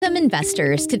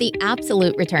investors, to the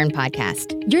Absolute Return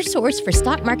Podcast, your source for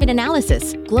stock market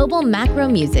analysis, global macro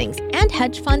musings, and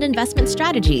hedge fund investment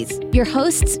strategies. Your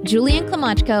hosts, Julian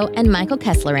Klimachko and Michael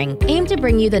Kesslering, aim to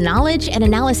bring you the knowledge and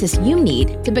analysis you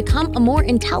need to become a more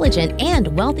intelligent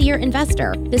and wealthier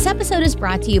investor. This episode is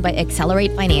brought to you by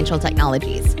Accelerate Financial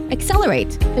Technologies.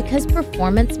 Accelerate, because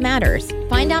performance matters.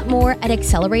 Find out more at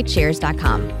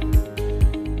accelerateshares.com.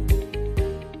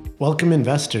 Welcome,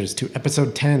 investors, to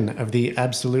episode 10 of the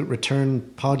Absolute Return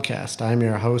Podcast. I'm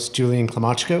your host, Julian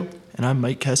Klimachko. And I'm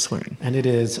Mike Kesslering. And it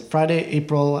is Friday,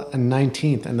 April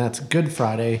 19th, and that's Good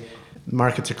Friday.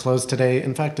 Markets are closed today.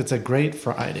 In fact, it's a great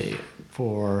Friday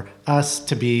for us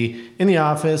to be in the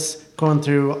office, going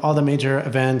through all the major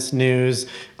events, news,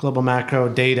 global macro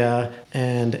data,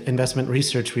 and investment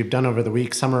research we've done over the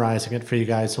week, summarizing it for you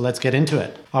guys. So let's get into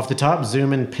it. Off the top,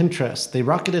 Zoom and Pinterest. They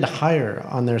rocketed higher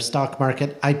on their stock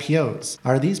market IPOs.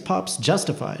 Are these pops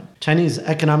justified? Chinese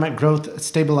economic growth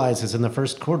stabilizes in the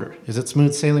first quarter. Is it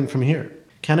smooth sailing from here?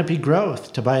 Canopy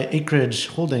Growth to buy Acreage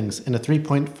Holdings in a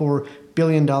 $3.4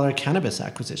 billion cannabis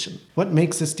acquisition. What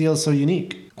makes this deal so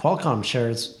unique? Qualcomm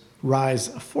shares rise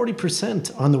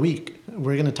 40% on the week.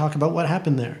 We're going to talk about what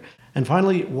happened there. And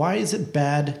finally, why is it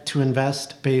bad to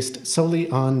invest based solely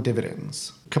on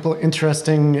dividends? A couple of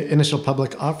interesting initial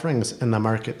public offerings in the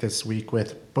market this week,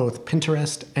 with both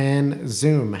Pinterest and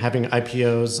Zoom having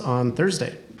IPOs on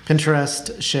Thursday.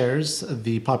 Pinterest shares,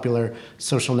 the popular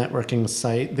social networking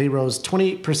site, they rose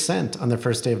 28% on their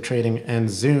first day of trading,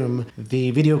 and Zoom, the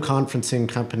video conferencing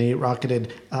company,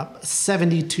 rocketed up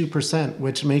 72%,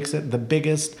 which makes it the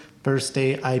biggest first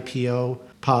day IPO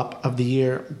pop of the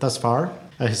year thus far.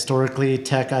 Historically,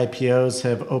 tech IPOs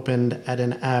have opened at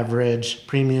an average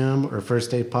premium or first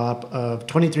day pop of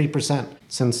 23%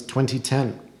 since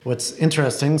 2010. What's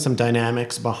interesting, some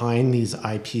dynamics behind these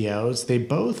IPOs, they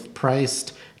both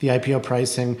priced the IPO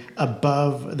pricing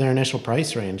above their initial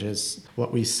price ranges.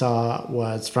 What we saw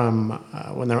was from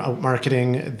when they're out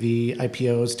marketing the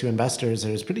IPOs to investors,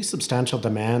 there's pretty substantial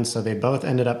demand. So they both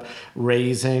ended up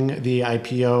raising the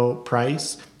IPO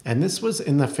price. And this was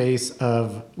in the face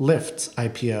of Lyft's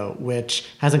IPO, which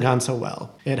hasn't gone so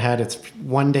well. It had its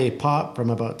one-day pop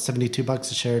from about $72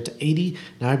 a share to $80.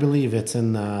 Now I believe it's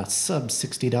in the sub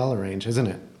 $60 range, isn't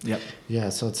it? Yep. Yeah,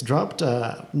 so it's dropped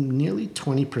nearly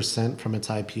 20% from its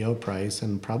IPO price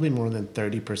and probably more than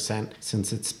 30%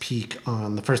 since its peak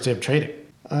on the first day of trading.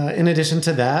 In addition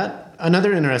to that,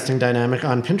 another interesting dynamic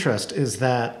on Pinterest is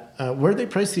that where they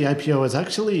priced the IPO is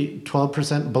actually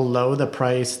 12% below the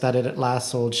price that it last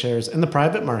sold shares in the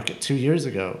private market 2 years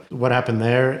ago. What happened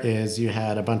there is you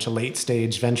had a bunch of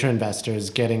late-stage venture investors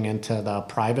getting into the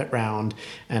private round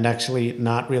and actually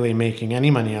not really making any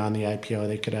money on the IPO.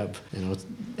 They could have,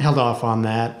 held off on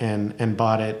that and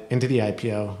bought it into the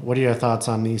IPO. What are your thoughts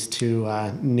on these two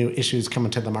new issues coming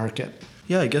to the market?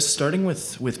 Yeah, I guess starting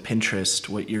with Pinterest,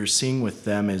 what you're seeing with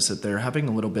them is that they're having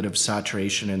a little bit of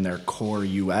saturation in their core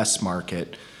US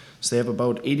market. So they have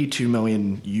about 82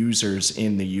 million users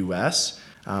in the US,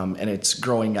 and it's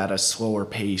growing at a slower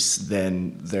pace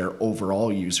than their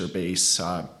overall user base,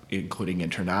 including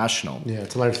international. Yeah,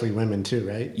 it's largely women too,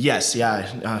 right? Yes,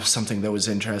 yeah. Something that was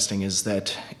interesting is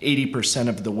that 80%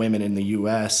 of the women in the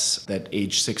US that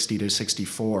age 60 to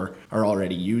 64 are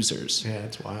already users. Yeah,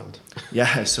 it's wild.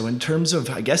 Yeah, so in terms of,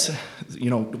 I guess,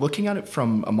 looking at it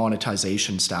from a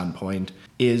monetization standpoint,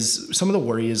 is some of the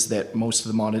worry is that most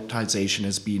of the monetization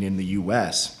has been in the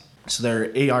US. So their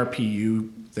ARPU,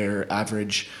 their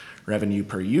average revenue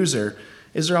per user,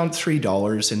 is around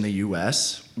 $3 in the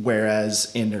US, whereas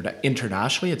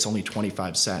internationally it's only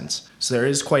 25 cents. So there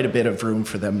is quite a bit of room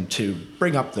for them to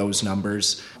bring up those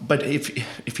numbers. But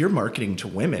if you're marketing to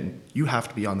women, you have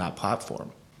to be on that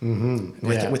platform. Mm-hmm.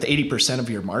 With 80% of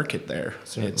your market there,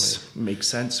 it makes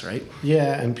sense, right?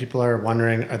 Yeah, and people are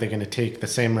wondering, are they going to take the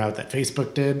same route that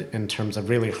Facebook did in terms of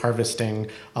really harvesting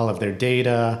all of their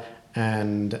data?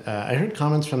 And I heard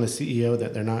comments from the CEO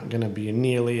that they're not going to be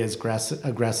nearly as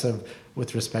aggressive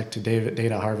with respect to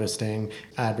data harvesting,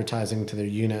 advertising to their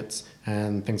units,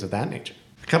 and things of that nature.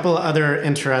 A couple other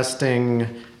interesting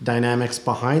dynamics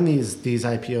behind these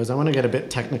IPOs. I want to get a bit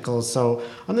technical. So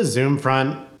on the Zoom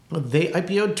front, they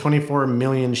IPO'd 24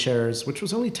 million shares, which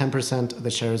was only 10% of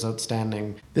the shares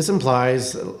outstanding. This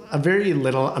implies a very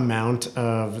little amount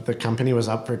of the company was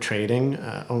up for trading,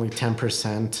 only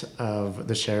 10% of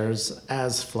the shares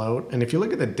as float. And if you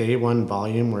look at the day one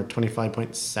volume, we're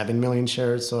 25.7 million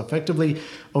shares. So effectively,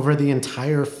 over the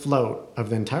entire float of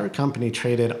the entire company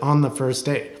traded on the first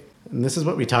day. And this is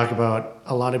what we talk about.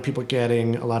 A lot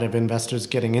of investors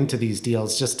getting into these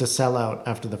deals just to sell out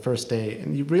after the first day.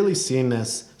 And you've really seen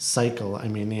this cycle. I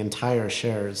mean, the entire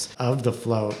shares of the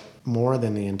float, more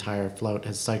than the entire float,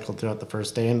 has cycled throughout the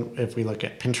first day. And if we look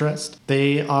at Pinterest,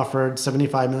 they offered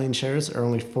 75 million shares, or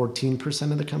only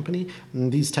 14% of the company.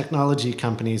 And these technology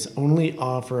companies only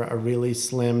offer a really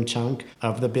slim chunk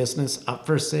of the business up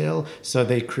for sale. So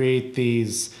they create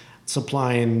these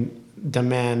supply and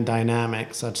demand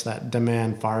dynamic such that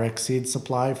demand far exceeds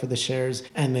supply for the shares,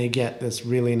 and they get this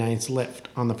really nice lift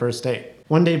on the first day.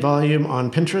 One day volume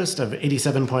on Pinterest of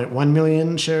 87.1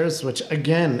 million shares, which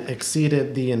again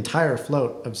exceeded the entire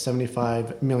float of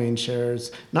 75 million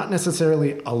shares. Not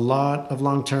necessarily a lot of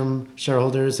long-term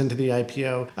shareholders into the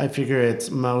IPO. I figure it's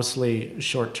mostly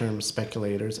short-term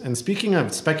speculators. And speaking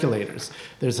of speculators,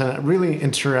 there's a really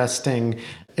interesting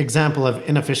example of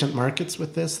inefficient markets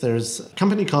with this. There's a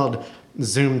company called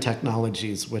Zoom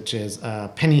Technologies, which is a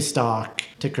penny stock,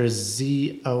 ticker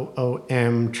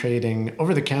ZOOM, trading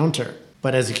over the counter.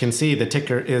 But as you can see, the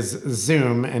ticker is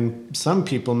Zoom, and some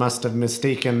people must have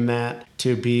mistaken that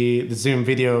to be the Zoom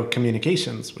Video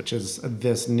Communications, which is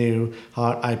this new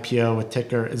hot IPO with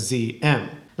ticker ZM.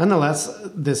 Nonetheless,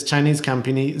 this Chinese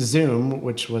company, Zoom,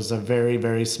 which was a very,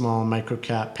 very small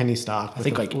microcap penny stock. I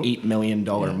think like $8 million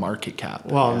market cap.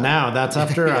 Well, now that's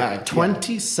after a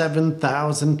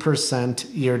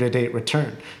 27,000% year-to-date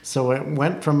return. So it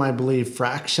went from, I believe,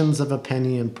 fractions of a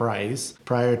penny in price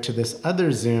prior to this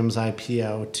other Zoom's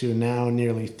IPO to now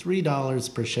nearly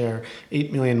 $3 per share,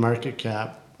 8 million market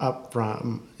cap, up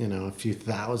from, a few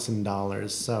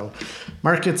 $1,000s. So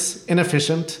market's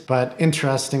inefficient, but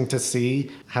interesting to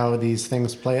see how these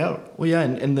things play out. Well, yeah,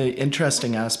 and the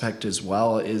interesting aspect as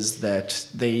well is that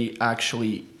the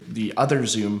other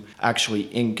Zoom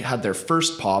actually had their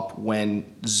first pop when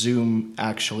Zoom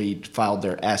actually filed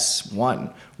their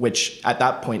S1, which at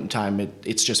that point in time,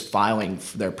 it's just filing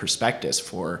their prospectus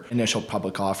for initial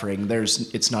public offering.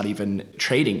 It's not even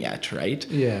trading yet, right?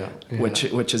 Yeah.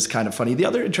 Which is kind of funny. The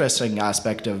other interesting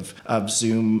aspect of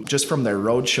Zoom, just from their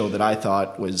roadshow that I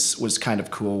thought was kind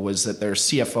of cool, was that their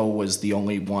CFO was the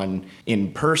only one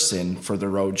in person for the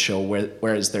roadshow,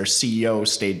 whereas their CEO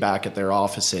stayed back at their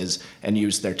offices and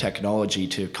used their technology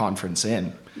to conference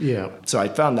in. Yeah. So I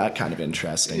found that kind of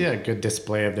interesting. Yeah, good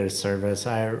display of their service.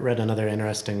 I read another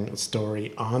interesting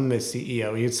story on the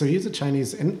CEO. He's a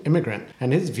Chinese immigrant,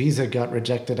 and his visa got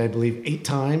rejected, I believe, 8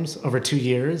 times over 2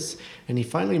 years. And he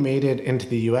finally made it into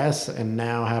the US and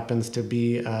now happens to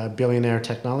be a billionaire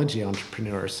technology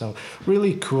entrepreneur. So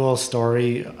really cool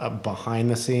story behind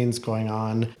the scenes going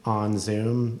on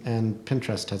Zoom, and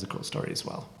Pinterest has a cool story as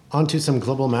well. On to some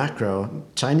global macro.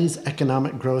 Chinese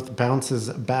economic growth bounces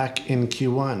back in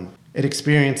Q1. It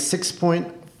experienced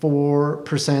 6.4%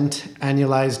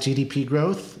 annualized GDP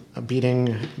growth,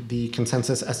 beating the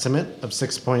consensus estimate of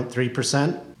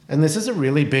 6.3%. And this is a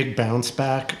really big bounce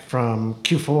back from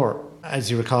Q4.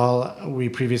 As you recall, we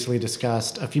previously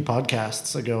discussed a few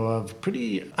podcasts ago of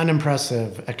pretty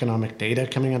unimpressive economic data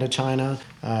coming out of China.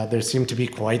 There seemed to be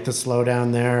quite the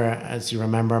slowdown there. As you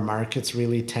remember, markets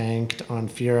really tanked on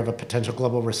fear of a potential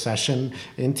global recession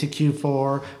into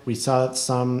Q4. We saw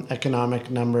some economic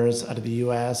numbers out of the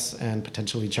US and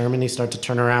potentially Germany start to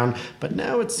turn around, but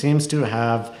now it seems to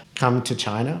have come to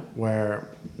China, where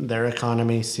their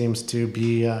economy seems to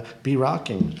be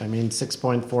rocking. I mean,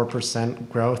 6.4%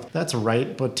 growth. That's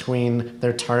right between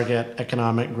their target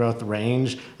economic growth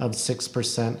range of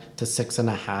 6% to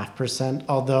 6.5%,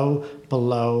 although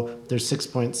below their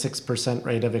 6.6%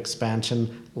 rate of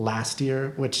expansion last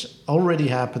year, which already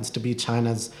happens to be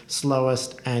China's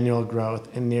slowest annual growth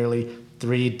in nearly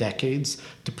 3 decades.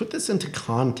 To put this into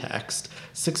context,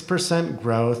 6%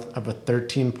 growth of a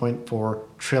 13.4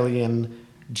 trillion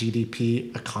GDP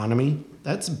economy,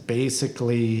 that's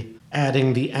basically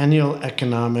adding the annual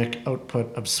economic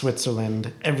output of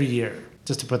Switzerland every year.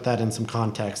 Just to put that in some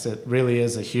context, it really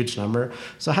is a huge number.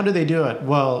 So how do they do it?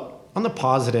 Well, on the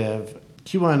positive,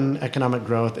 Q1 economic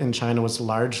growth in China was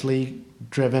largely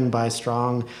driven by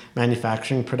strong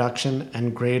manufacturing production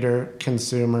and greater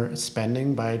consumer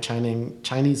spending by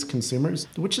Chinese consumers,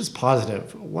 which is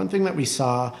positive. One thing that we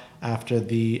saw after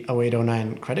the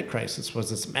 08-09 credit crisis was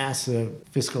this massive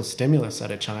fiscal stimulus out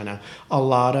of China, a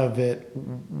lot of it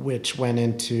which went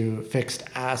into fixed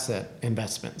asset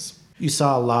investments. You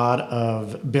saw a lot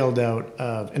of build out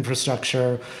of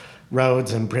infrastructure,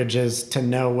 roads and bridges to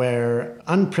nowhere,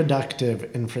 unproductive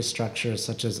infrastructure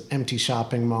such as empty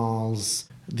shopping malls,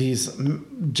 these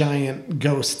giant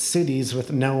ghost cities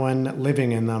with no one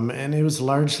living in them. And it was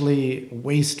largely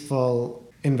wasteful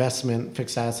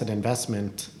fixed asset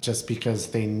investment, just because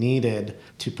they needed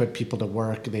to put people to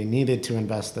work, they needed to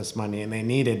invest this money, and they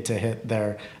needed to hit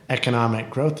their economic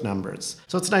growth numbers.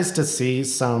 So it's nice to see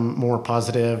some more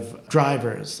positive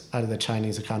drivers out of the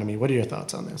Chinese economy. What are your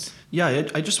thoughts on this? Yeah,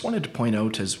 I just wanted to point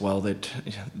out as well that,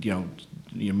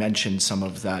 you mentioned some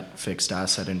of that fixed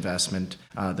asset investment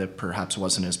that perhaps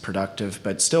wasn't as productive,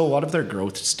 but still a lot of their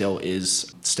growth still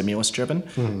is stimulus driven.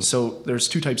 Mm-hmm. So there's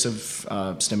two types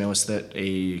of stimulus that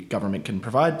a government can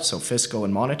provide. So fiscal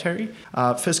and monetary.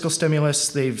 Fiscal stimulus,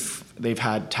 they've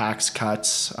had tax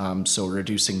cuts, so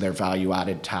reducing their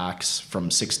value-added tax from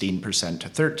 16% to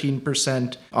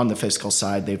 13%. On the fiscal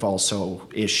side, they've also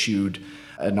issued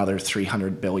another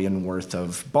 $300 billion worth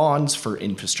of bonds for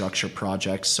infrastructure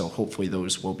projects. So hopefully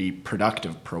those will be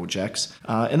productive projects.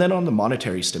 And then on the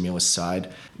monetary stimulus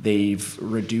side, they've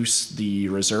reduced the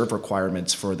reserve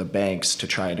requirements for the banks to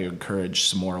try to encourage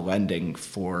some more lending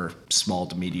for small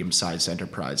to medium-sized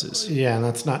enterprises. Yeah, and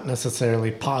that's not necessarily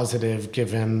positive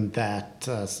given that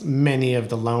many of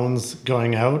the loans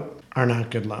going out are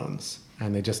not good loans.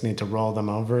 And they just need to roll them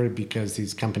over because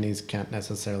these companies can't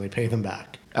necessarily pay them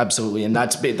back. Absolutely, and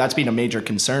that's been a major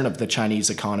concern of the Chinese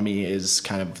economy is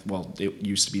kind of, well, it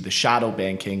used to be the shadow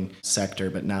banking sector,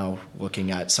 but now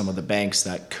looking at some of the banks,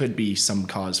 that could be some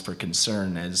cause for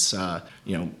concern as,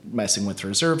 messing with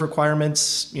reserve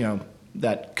requirements,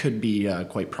 that could be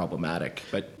quite problematic.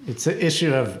 But it's an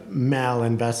issue of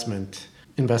malinvestment.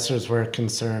 Investors were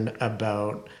concerned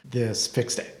about this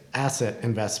fixed asset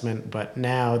investment, but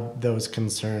now those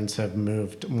concerns have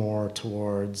moved more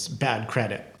towards bad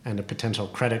credit and a potential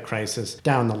credit crisis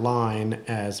down the line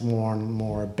as more and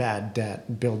more bad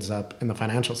debt builds up in the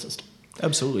financial system.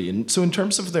 Absolutely. And so in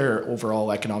terms of their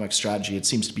overall economic strategy, it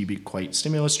seems to be quite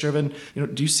stimulus driven.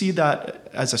 Do you see that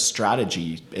as a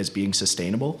strategy as being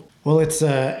sustainable? Well, it's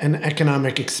an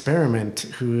economic experiment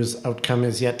whose outcome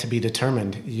is yet to be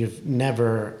determined. You've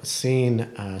never seen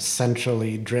a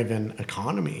centrally driven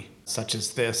economy such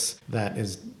as this that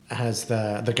has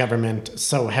the government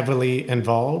so heavily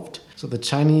involved. So the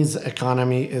Chinese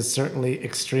economy is certainly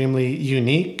extremely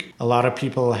unique. A lot of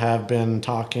people have been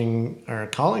talking or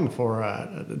calling for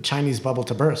a Chinese bubble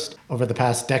to burst over the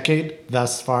past decade.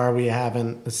 Thus far, we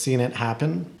haven't seen it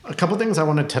happen. A couple things I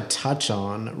wanted to touch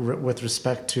on with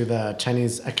respect to the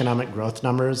Chinese economic growth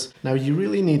numbers. Now, you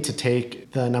really need to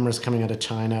take the numbers coming out of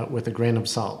China with a grain of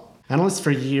salt. Analysts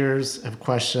for years have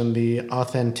questioned the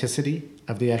authenticity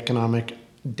of the economic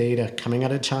data coming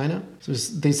out of China. So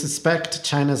they suspect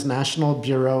China's National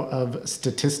Bureau of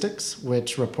Statistics,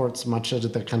 which reports much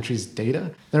of the country's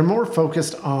data. They're more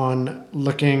focused on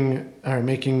making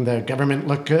the government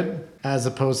look good, as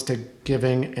opposed to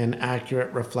giving an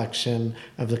accurate reflection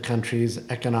of the country's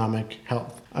economic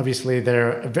health. Obviously,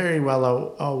 they're very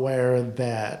well aware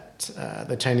that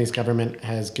the Chinese government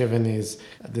has given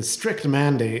this strict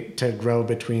mandate to grow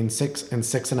between 6 and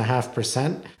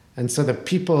 6.5%. And so the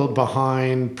people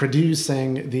behind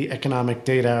producing the economic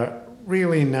data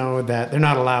really know that they're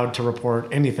not allowed to report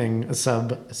anything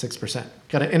sub 6%.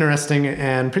 Got an interesting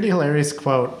and pretty hilarious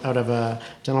quote out of a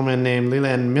gentleman named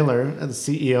Leland Miller, the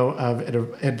CEO of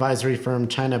advisory firm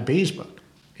China Beige Book.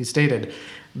 He stated,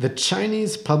 "The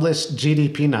Chinese published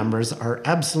GDP numbers are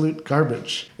absolute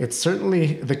garbage. It's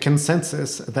certainly the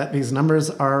consensus that these numbers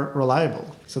are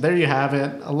reliable." So there you have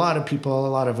it. A lot of people, a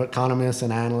lot of economists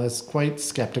and analysts quite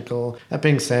skeptical. That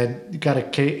being said, you got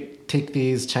to take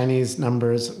these Chinese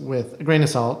numbers with a grain of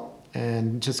salt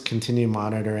and just continue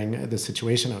monitoring the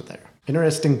situation out there.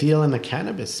 Interesting deal in the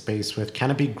cannabis space with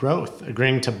Canopy Growth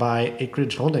agreeing to buy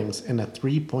Acreage Holdings in a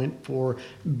 $3.4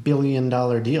 billion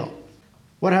deal.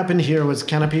 What happened here was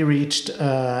Canopy reached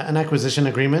an acquisition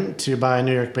agreement to buy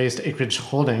New York-based Acreage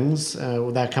Holdings.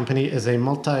 That company is a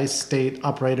multi-state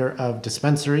operator of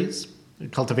dispensaries,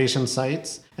 cultivation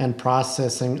sites, and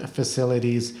processing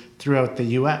facilities throughout the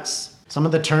U.S. Some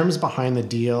of the terms behind the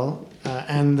deal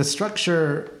and the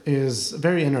structure is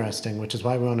very interesting, which is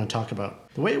why we want to talk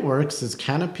about. The way it works is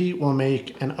Canopy will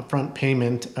make an upfront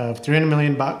payment of $300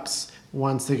 million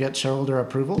once they get shareholder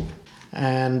approval.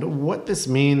 And what this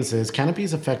means is Canopy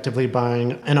is effectively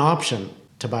buying an option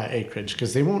to buy Acreage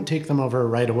because they won't take them over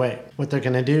right away. What they're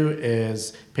going to do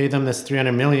is pay them this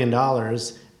 $300 million,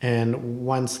 and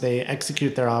once they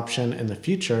execute their option in the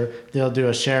future, they'll do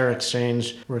a share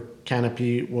exchange where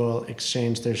Canopy will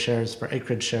exchange their shares for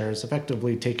Acreage shares,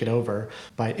 effectively take it over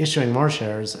by issuing more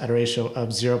shares at a ratio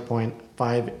of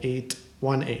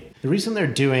 0.5818. The reason they're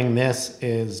doing this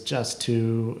is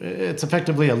it's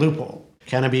effectively a loophole.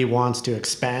 Canopy wants to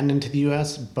expand into the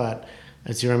US, but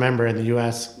As you remember, in the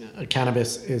US,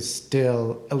 cannabis is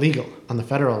still illegal on the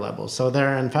federal level. So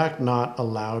they're in fact not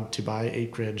allowed to buy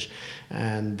acreage,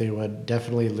 and they would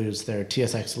definitely lose their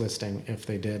TSX listing if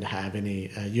they did have any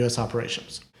US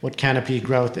operations. What Canopy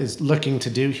Growth is looking to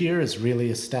do here is really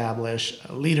establish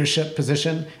a leadership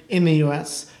position in the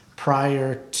US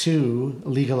prior to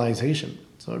legalization.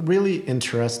 So a really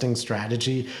interesting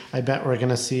strategy. I bet we're going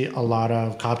to see a lot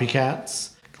of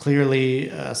copycats.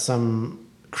 Clearly, some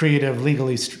creative legal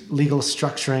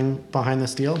structuring behind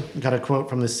this deal. We got a quote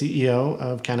from the CEO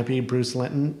of Canopy, Bruce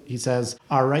Linton. He says,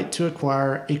 "Our right to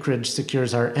acquire acreage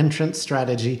secures our entrance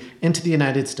strategy into the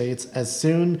United States as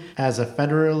soon as a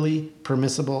federally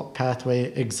permissible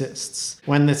pathway exists.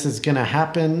 When this is going to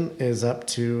happen is up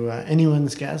to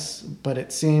anyone's guess, but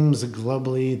it seems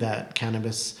globally that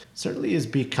cannabis certainly is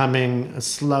becoming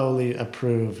slowly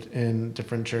approved in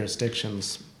different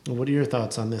jurisdictions." What are your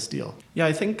thoughts on this deal? Yeah,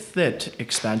 I think that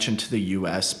expansion to the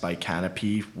US by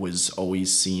Canopy was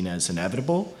always seen as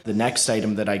inevitable. The next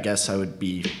item that I guess I would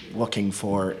be looking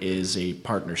for is a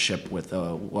partnership with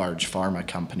a large pharma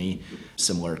company,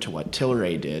 similar to what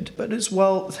Tilray did. But as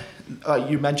well,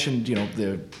 you mentioned,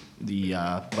 the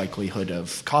likelihood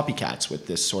of copycats with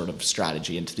this sort of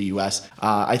strategy into the US.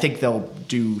 I think they'll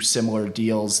do similar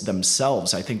deals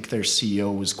themselves. I think their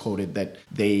CEO was quoted that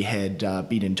they had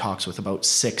been in talks with about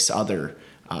 6 other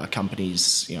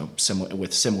companies,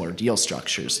 with similar deal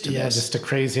structures to this. Yeah, just a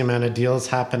crazy amount of deals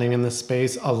happening in the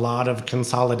space, a lot of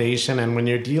consolidation. And when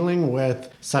you're dealing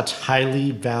with such highly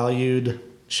valued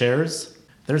shares,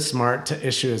 they're smart to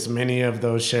issue as many of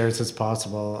those shares as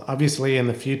possible. Obviously, in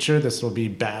the future, this will be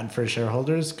bad for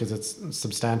shareholders because it's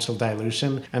substantial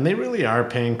dilution. And they really are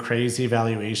paying crazy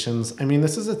valuations. I mean,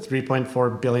 this is a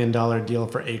 $3.4 billion deal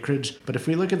for acreage. But if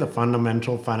we look at the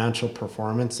fundamental financial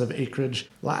performance of acreage,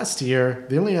 last year,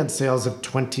 they only had sales of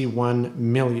 $21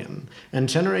 million and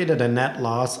generated a net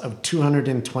loss of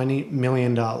 $220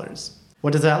 million.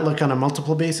 What does that look on a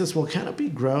multiple basis? Well, Canopy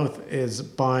Growth is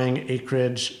buying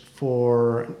acreage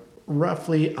for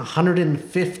roughly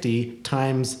 150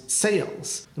 times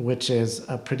sales, which is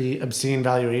a pretty obscene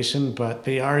valuation, but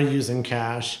they are using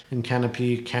cash, and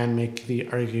Canopy can make the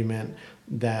argument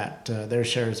that their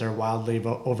shares are wildly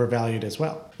overvalued as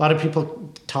well. A lot of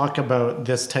people talk about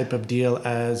this type of deal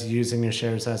as using your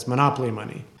shares as monopoly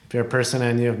money. If you're a person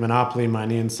and you have monopoly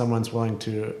money and someone's willing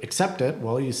to accept it,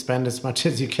 well, you spend as much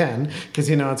as you can because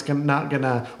it's not going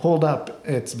to hold up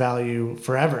its value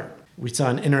forever. We saw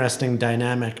an interesting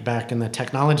dynamic back in the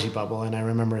technology bubble, and I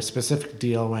remember a specific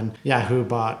deal when Yahoo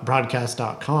bought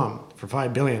Broadcast.com for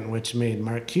 $5 billion, which made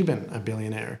Mark Cuban a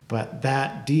billionaire. But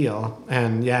that deal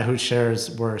and Yahoo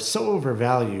shares were so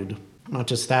overvalued. Not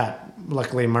just that,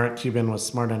 luckily Mark Cuban was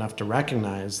smart enough to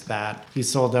recognize that he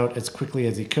sold out as quickly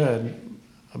as he could.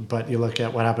 But you look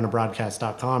at what happened to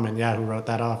Broadcast.com, and Yahoo wrote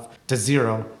that off to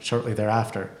zero shortly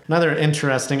thereafter. Another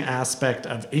interesting aspect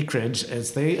of acreage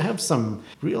is they have some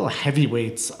real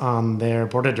heavyweights on their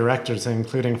board of directors,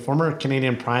 including former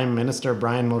Canadian Prime Minister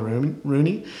Brian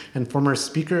Mulroney and former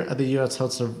Speaker of the U.S.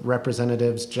 House of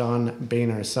Representatives John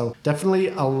Boehner. So definitely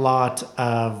a lot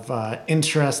of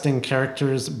interesting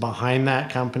characters behind that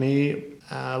company,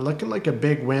 looking like a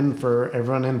big win for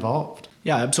everyone involved.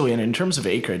 Yeah, absolutely. And in terms of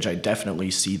acreage, I definitely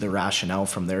see the rationale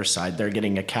from their side. They're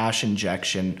getting a cash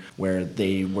injection where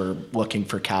they were looking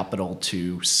for capital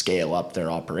to scale up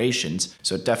their operations.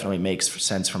 So it definitely makes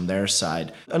sense from their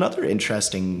side. Another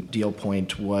interesting deal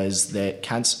point was that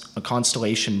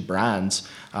Constellation Brands,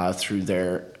 through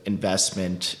their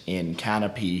investment in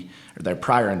Canopy, or their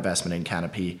prior investment in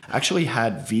Canopy, actually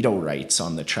had veto rights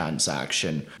on the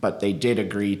transaction, but they did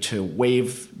agree to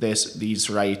waive these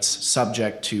rights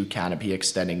subject to Canopy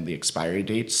extending the expiry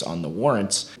dates on the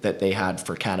warrants that they had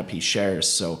for Canopy shares.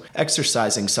 So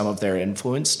exercising some of their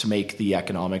influence to make the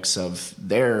economics of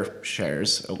their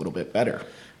shares a little bit better.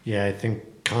 Yeah, I think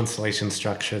Constellation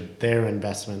structured their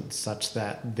investment such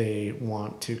that they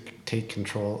want to take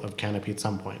control of Canopy at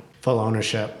some point. Full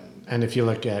ownership. And if you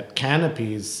look at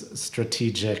Canopy's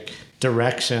strategic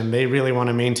direction, they really want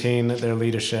to maintain their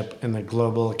leadership in the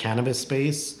global cannabis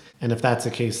space. And if that's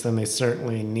the case, then they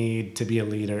certainly need to be a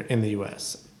leader in the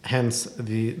US. Hence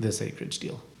this acreage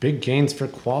deal. Big gains for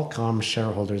Qualcomm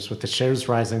shareholders, with the shares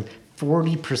rising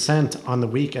 40% on the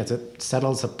week as it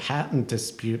settles a patent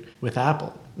dispute with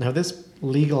Apple. Now, this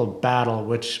legal battle,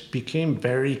 which became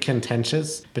very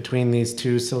contentious between these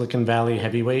two Silicon Valley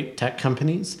heavyweight tech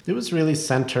companies, it was really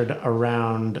centered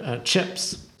around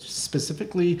chips,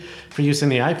 specifically for use in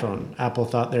the iPhone. Apple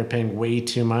thought they were paying way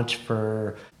too much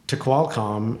for to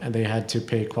Qualcomm, and they had to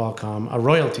pay Qualcomm a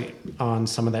royalty on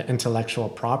some of the intellectual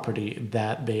property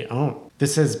that they own.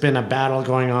 This has been a battle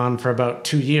going on for about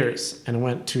 2 years and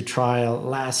went to trial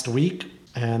last week,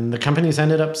 and the companies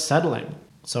ended up settling.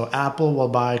 So Apple will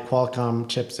buy Qualcomm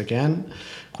chips again.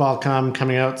 Qualcomm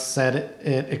coming out said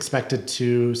it expected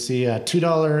to see a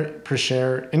 $2 per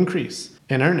share increase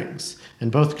in earnings.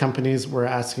 And both companies were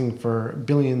asking for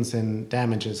billions in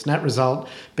damages. Net result,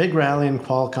 big rally in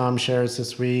Qualcomm shares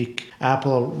this week.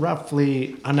 Apple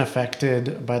roughly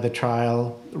unaffected by the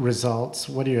trial results.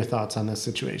 What are your thoughts on this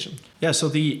situation? Yeah, so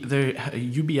the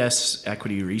UBS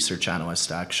equity research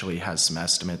analyst actually has some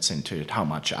estimates into how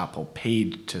much Apple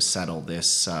paid to settle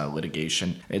this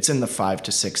litigation. It's in the $5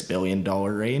 to $6 billion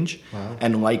range. Wow.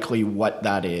 And likely what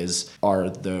that is are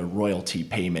the royalty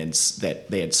payments that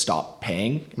they had stopped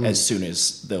paying as soon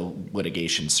as the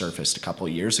litigation surfaced a couple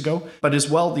of years ago. But as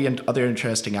well, the other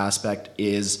interesting aspect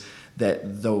is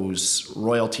that those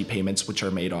royalty payments, which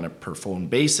are made on a per phone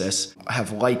basis,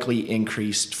 have likely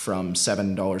increased from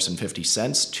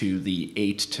 $7.50 to the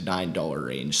 $8 to $9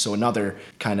 range. So another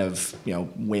kind of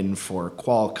win for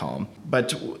Qualcomm.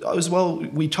 But as well,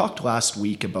 we talked last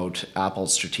week about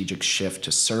Apple's strategic shift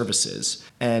to services,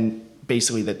 and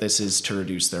basically that this is to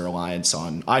reduce their reliance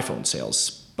on iPhone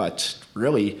sales. But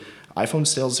really, iPhone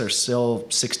sales are still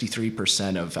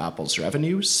 63% of Apple's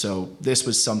revenue, so this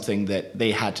was something that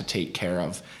they had to take care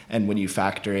of. And when you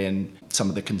factor in some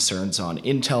of the concerns on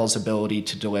Intel's ability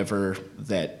to deliver,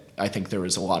 that I think there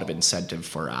was a lot of incentive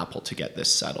for Apple to get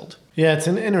this settled. Yeah, it's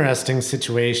an interesting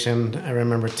situation. I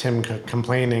remember Tim Cook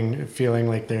complaining, feeling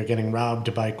like they're getting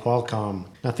robbed by Qualcomm.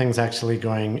 Nothing's actually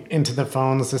going into the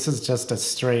phones. This is just a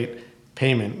straight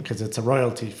payment because it's a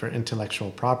royalty for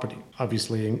intellectual property.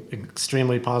 Obviously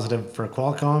extremely positive for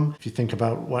Qualcomm. If you think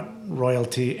about what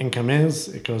royalty income is,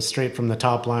 it goes straight from the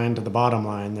top line to the bottom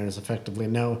line. There's effectively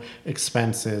no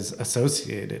expenses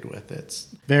associated with it. It's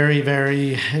very,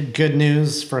 very good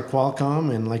news for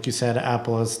Qualcomm. And like you said,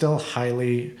 Apple is still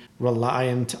highly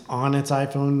reliant on its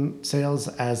iPhone sales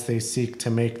as they seek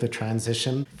to make the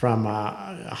transition from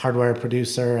a hardware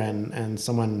producer and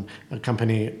a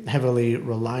company heavily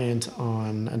reliant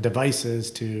on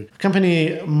devices to a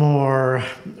company more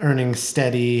earning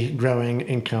steady, growing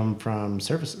income from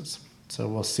services. So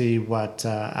we'll see what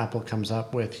Apple comes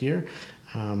up with here.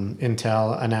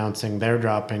 Intel announcing they're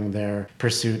dropping their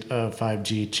pursuit of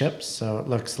 5G chips. So it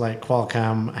looks like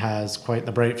Qualcomm has quite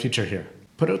the bright future here.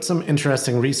 Put out some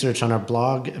interesting research on our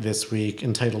blog this week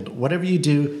entitled, "Whatever you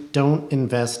do, don't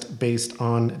invest based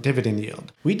on dividend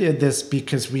yield." We did this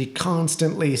because we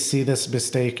constantly see this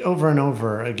mistake over and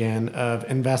over again of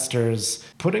investors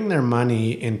putting their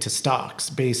money into stocks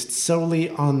based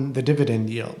solely on the dividend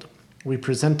yield. We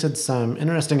presented some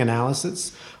interesting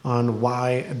analysis on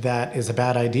why that is a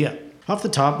bad idea. Off the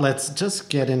top, let's just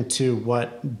get into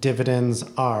what dividends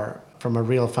are from a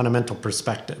real fundamental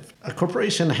perspective. A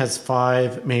corporation has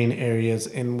 5 main areas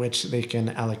in which they can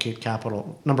allocate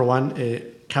capital. Number 1,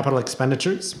 capital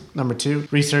expenditures. Number 2,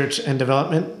 research and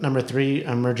development. Number 3,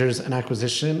 mergers and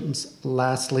acquisitions.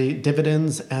 Lastly,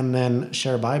 dividends, and then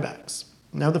share buybacks.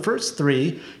 Now, the first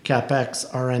 3, CapEx,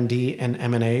 R&D, and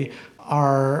M&A,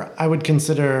 are, I would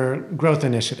consider, growth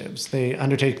initiatives. They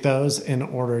undertake those in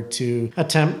order to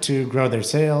attempt to grow their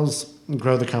sales,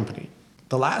 grow the company.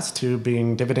 The last 2,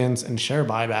 being dividends and share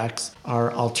buybacks,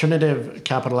 are alternative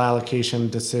capital allocation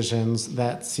decisions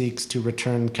that seeks to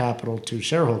return capital to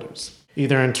shareholders,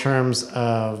 either in terms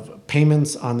of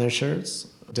payments on their shares,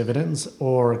 dividends,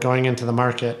 or going into the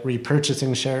market,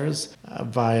 repurchasing shares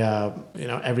via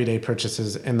everyday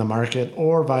purchases in the market,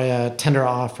 or via tender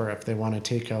offer if they want to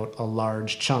take out a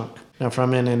large chunk. Now,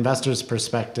 from an investor's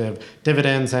perspective,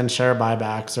 dividends and share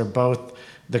buybacks are both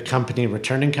the company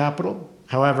returning capital.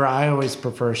 However, I always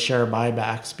prefer share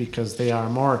buybacks because they are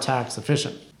more tax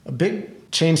efficient. A big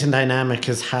change in dynamic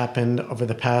has happened over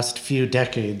the past few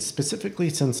decades, specifically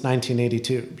since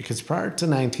 1982, because prior to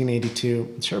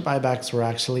 1982, share buybacks were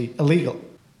actually illegal.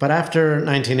 But after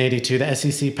 1982, the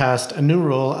SEC passed a new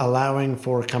rule allowing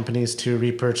for companies to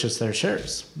repurchase their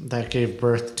shares. That gave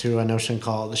birth to a notion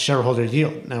called shareholder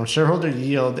yield. Now, shareholder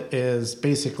yield is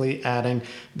basically adding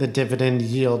the dividend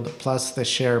yield plus the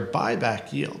share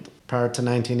buyback yield. Prior to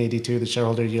 1982, the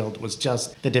shareholder yield was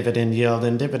just the dividend yield,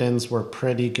 and dividends were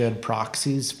pretty good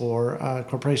proxies for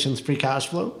corporations' free cash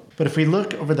flow. But if we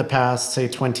look over the past, say,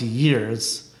 20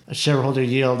 years, a shareholder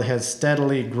yield has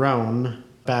steadily grown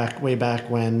way back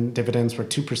when dividends were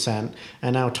 2%,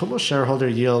 and now total shareholder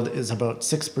yield is about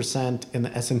 6% in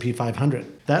the S&P 500.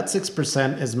 That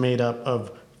 6% is made up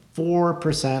of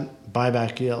 4%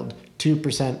 buyback yield,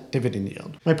 2% dividend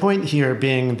yield. My point here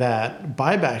being that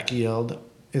buyback yield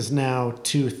is now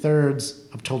 2/3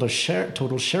 of total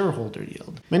shareholder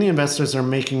yield. Many investors are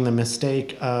making the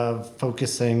mistake of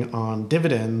focusing on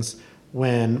dividends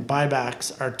when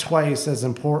buybacks are twice as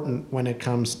important when it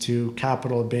comes to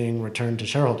capital being returned to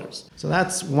shareholders. So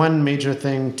that's one major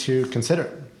thing to consider.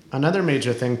 Another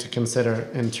major thing to consider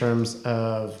in terms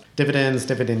of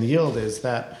dividend yield is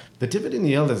that the dividend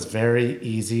yield is very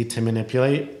easy to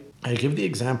manipulate. I give the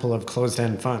example of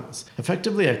closed-end funds.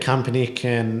 Effectively, a company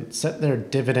can set their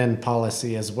dividend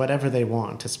policy as whatever they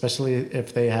want, especially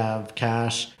if they have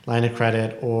cash, line of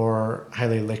credit, or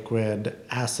highly liquid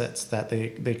assets that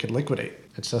they could liquidate.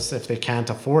 It's just if they can't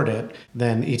afford it,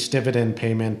 then each dividend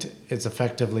payment is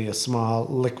effectively a small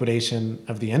liquidation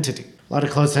of the entity. A lot of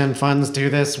closed-end funds do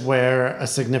this where a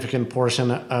significant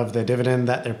portion of the dividend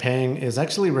that they're paying is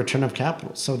actually return of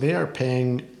capital. So they are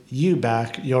paying you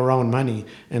back your own money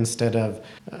instead of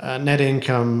net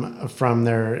income from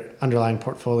their underlying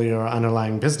portfolio or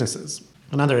underlying businesses.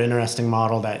 Another interesting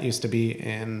model that used to be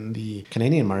in the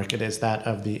Canadian market is that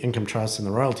of the income trust and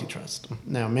the royalty trust.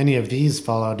 Now, many of these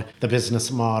followed the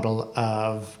business model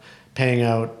of paying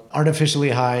out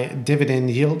artificially high dividend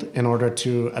yield in order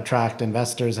to attract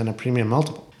investors and a premium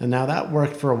multiple. And now that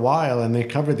worked for a while, and they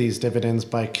cover these dividends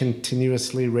by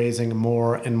continuously raising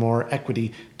more and more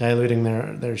equity, diluting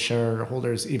their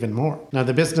shareholders even more. Now,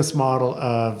 the business model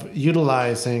of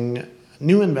utilizing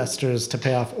new investors to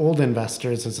pay off old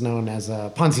investors is known as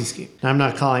a Ponzi scheme. Now, I'm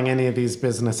not calling any of these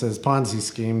businesses Ponzi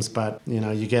schemes, but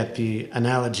you get the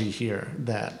analogy here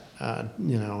that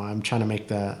I'm trying to make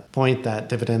the point that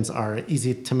dividends are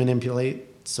easy to manipulate.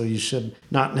 So you should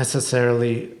not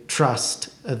necessarily trust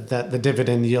that the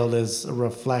dividend yield is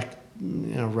reflecting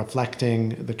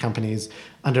the company's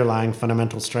underlying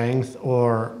fundamental strength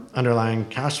or underlying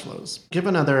cash flows. Give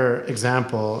another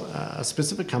example, a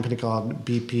specific company called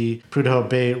BP Prudhoe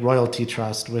Bay Royalty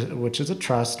Trust, which is a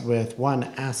trust with one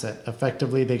asset.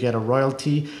 Effectively, they get a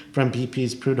royalty from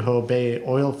BP's Prudhoe Bay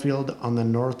oil field on the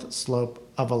North Slope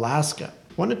of Alaska.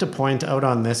 Wanted to point out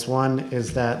on this one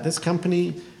is that this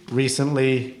company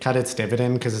recently cut its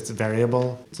dividend because it's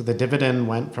variable. So the dividend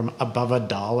went from above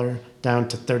 $1 down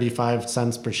to 35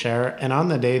 cents per share. And on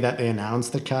the day that they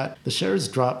announced the cut, the shares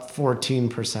dropped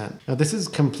 14%. Now, this is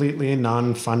completely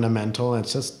non-fundamental.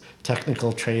 It's just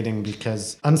technical trading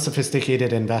because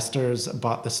unsophisticated investors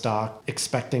bought the stock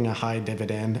expecting a high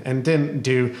dividend and didn't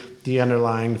do the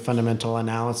underlying fundamental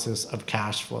analysis of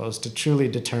cash flows to truly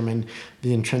determine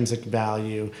the intrinsic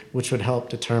value, which would help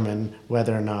determine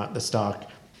whether or not the stock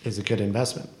is a good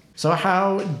investment. So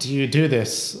how do you do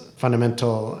this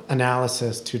fundamental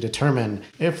analysis to determine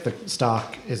if the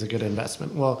stock is a good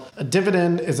investment? Well, a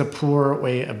dividend is a poor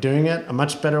way of doing it. A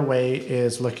much better way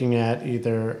is looking at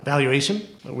either valuation,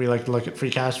 we like to look at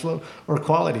free cash flow, or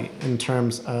quality in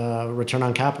terms of return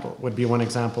on capital would be one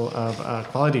example of a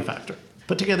quality factor.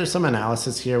 Put together some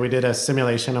analysis here. We did a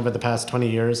simulation over the past 20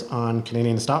 years on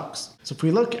Canadian stocks. So if we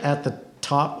look at the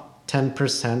top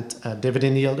 10%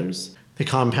 dividend yielders, they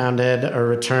compounded or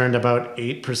returned about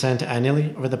 8%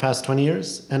 annually over the past 20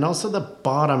 years. And also the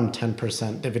bottom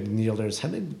 10% dividend yielders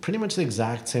had pretty much the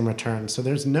exact same return. So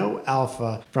there's no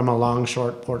alpha from a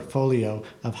long-short portfolio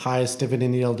of highest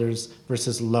dividend yielders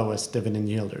versus lowest dividend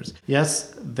yielders.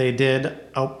 Yes, they did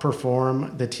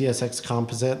outperform the TSX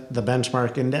Composite, the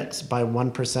benchmark index, by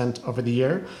 1% over the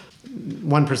year,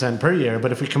 1% per year.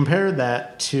 But if we compare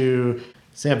that to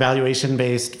say a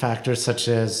valuation-based factor such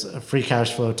as free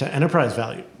cash flow to enterprise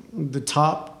value, the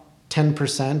top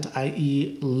 10%,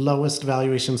 i.e. lowest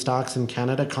valuation stocks in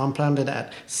Canada, compounded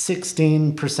at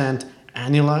 16%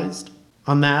 annualized.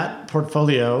 On that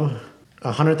portfolio,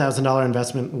 a $100,000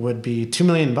 investment would be $2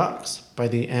 million by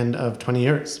the end of 20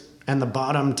 years. And the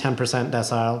bottom 10%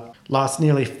 decile lost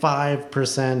nearly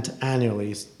 5%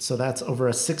 annually. So that's over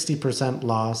a 60%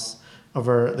 loss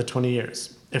over the 20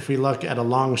 years. If we look at a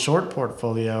long-short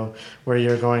portfolio where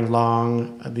you're going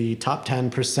long the top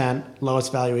 10%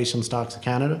 lowest valuation stocks in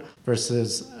Canada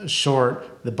versus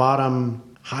short the bottom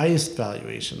highest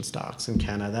valuation stocks in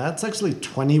Canada, that's actually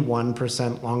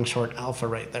 21% long-short alpha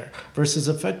right there versus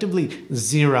effectively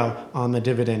zero on the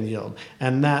dividend yield.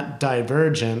 And that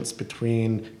divergence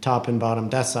between top and bottom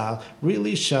decile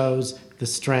really shows the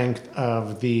strength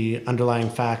of the underlying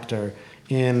factor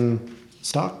in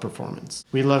stock performance.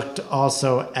 We looked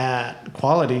also at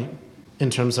quality in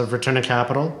terms of return of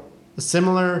capital, a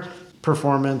similar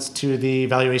performance to the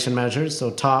valuation measures.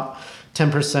 So top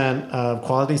 10% of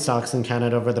quality stocks in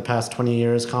Canada over the past 20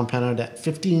 years compounded at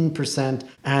 15%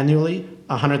 annually.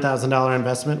 A $100,000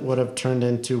 investment would have turned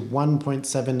into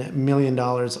 $1.7 million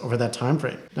over that time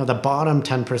frame. Now the bottom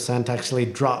 10% actually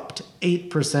dropped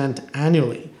 8%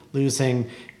 annually, losing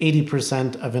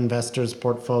 80% of investors'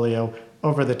 portfolio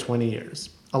over the 20 years.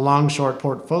 A long-short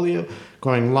portfolio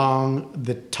going long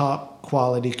the top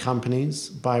quality companies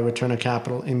by return of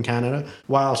capital in Canada,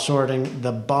 while shorting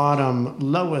the bottom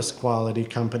lowest quality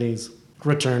companies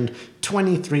returned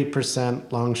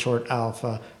 23% long-short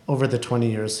alpha over the 20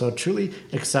 years. So truly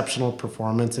exceptional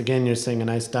performance. Again, you're seeing a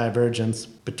nice divergence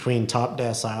between top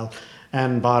decile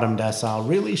and bottom decile,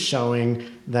 really showing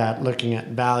that looking at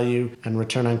value and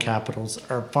return on capitals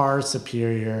are far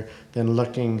superior than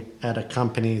looking at a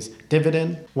company's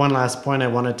dividend. One last point I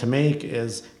wanted to make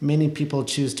is many people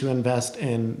choose to invest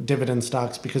in dividend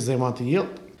stocks because they want the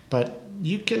yield. But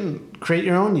you can create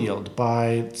your own yield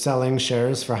by selling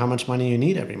shares for how much money you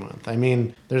need every month. I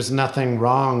mean, there's nothing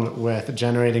wrong with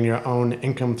generating your own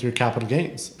income through capital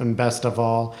gains. And best of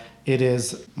all, it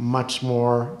is much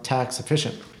more tax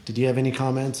efficient. Did you have any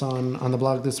comments on the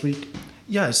blog this week?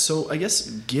 Yeah, so I guess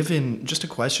given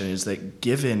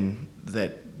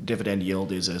that dividend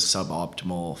yield is a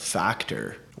suboptimal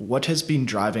factor, what has been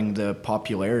driving the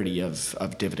popularity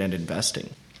of dividend investing?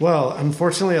 Well,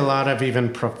 unfortunately, a lot of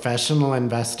even professional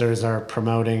investors are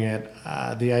promoting it.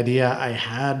 The idea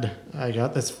I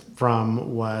got this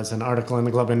from was an article in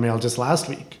the Globe and Mail just last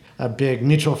week. A big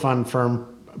mutual fund firm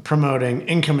promoting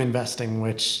income investing,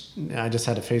 which I just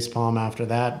had a facepalm after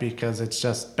that because it's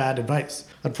just bad advice.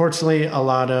 Unfortunately, a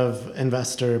lot of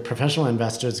professional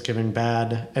investors giving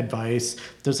bad advice.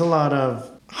 There's a lot of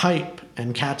hype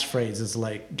and catchphrases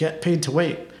like get paid to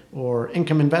wait or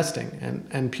income investing.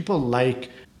 And people like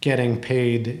getting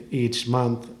paid each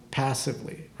month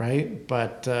passively, right?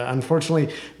 But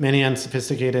unfortunately, many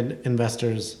unsophisticated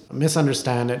investors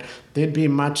misunderstand it. They'd be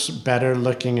much better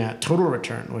looking at total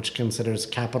return, which considers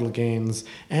capital gains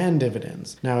and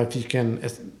dividends. Now, if you can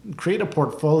create a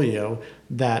portfolio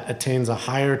that attains a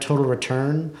higher total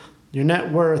return, your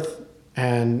net worth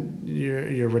and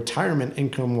your retirement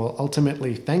income will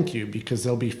ultimately thank you because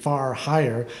they'll be far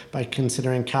higher by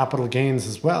considering capital gains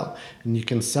as well. And you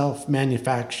can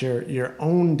self-manufacture your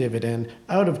own dividend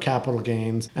out of capital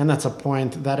gains. And that's a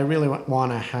point that I really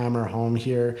want to hammer home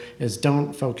here is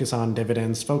don't focus on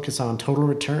dividends, focus on total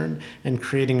return and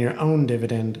creating your own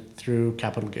dividend through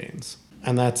capital gains.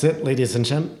 And that's it, ladies and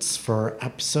gents, for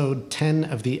episode 10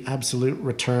 of the Absolute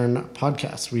Return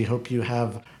podcast. We hope you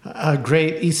have a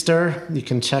great Easter. You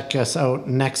can check us out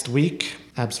next week,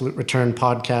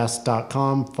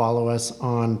 absolutereturnpodcast.com. Follow us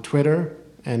on Twitter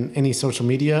and any social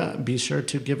media. Be sure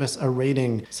to give us a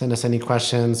rating. Send us any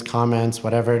questions, comments,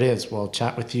 whatever it is. We'll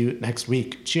chat with you next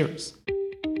week. Cheers.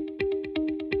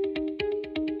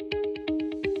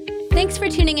 Thanks for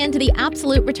tuning in to the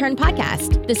Absolute Return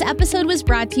Podcast. This episode was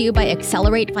brought to you by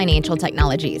Accelerate Financial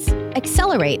Technologies.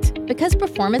 Accelerate, because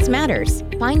performance matters.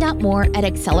 Find out more at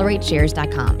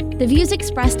accelerateshares.com. The views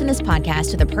expressed in this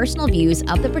podcast are the personal views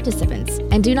of the participants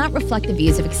and do not reflect the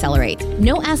views of Accelerate.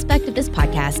 No aspect of this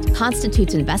podcast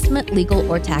constitutes investment,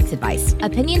 legal, or tax advice.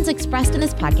 Opinions expressed in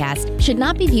this podcast should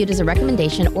not be viewed as a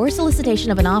recommendation or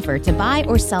solicitation of an offer to buy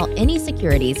or sell any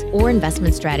securities or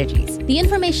investment strategies. The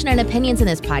information and opinions in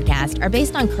this podcast are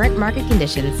based on current market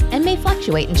conditions and may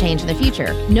fluctuate and change in the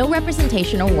future. No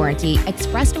representation or warranty,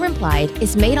 expressed or implied,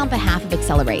 is made on behalf of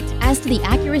Accelerate as to the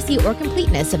accuracy or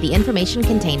completeness of the information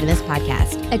contained in this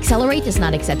podcast. Accelerate does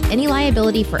not accept any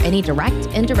liability for any direct,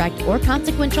 indirect, or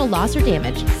consequential loss or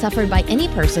damage suffered by any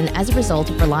person as a result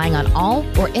of relying on all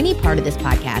or any part of this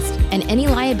podcast, and any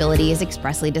liability is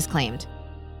expressly disclaimed.